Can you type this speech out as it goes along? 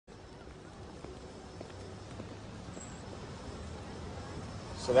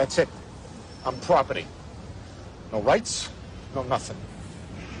So that's it. I'm property. No rights, no nothing.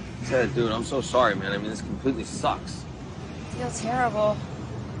 Ted, dude, I'm so sorry, man. I mean, this completely sucks. I feel terrible.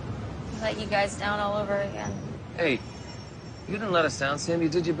 I let you guys down all over again. Hey, you didn't let us down, Sam. You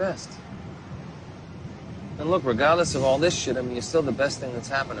did your best. And look, regardless of all this shit, I mean, you're still the best thing that's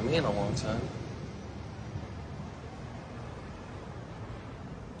happened to me in a long time.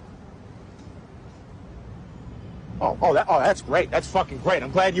 That's great. That's fucking great.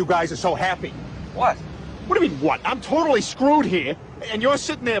 I'm glad you guys are so happy. What? What do you mean, what? I'm totally screwed here, and you're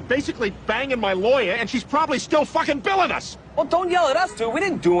sitting there basically banging my lawyer, and she's probably still fucking billing us. Well, don't yell at us, dude. We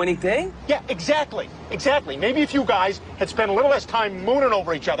didn't do anything. Yeah, exactly. Exactly. Maybe if you guys had spent a little less time mooning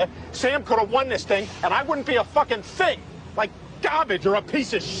over each other, Sam could have won this thing, and I wouldn't be a fucking thing. Like garbage or a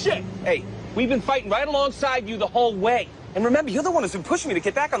piece of shit. Hey, we've been fighting right alongside you the whole way. And remember, you're the one who's been pushing me to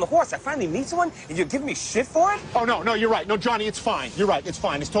get back on the horse. I finally meet someone, and you're giving me shit for it? Oh, no, you're right. No, Johnny, it's fine. You're right. It's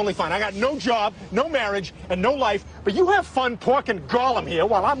fine. It's totally fine. I got no job, no marriage, and no life, but you have fun porking Gollum here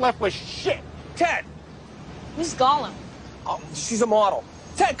while I'm left with shit. Ted! Who's Gollum? Oh, she's a model.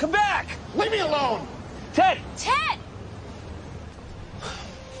 Ted, come back! Leave me alone! Ted! Ted!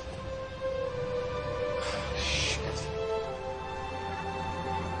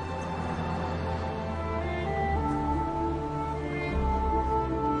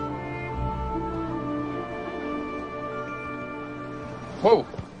 Whoa.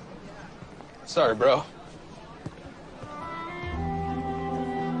 Sorry, bro.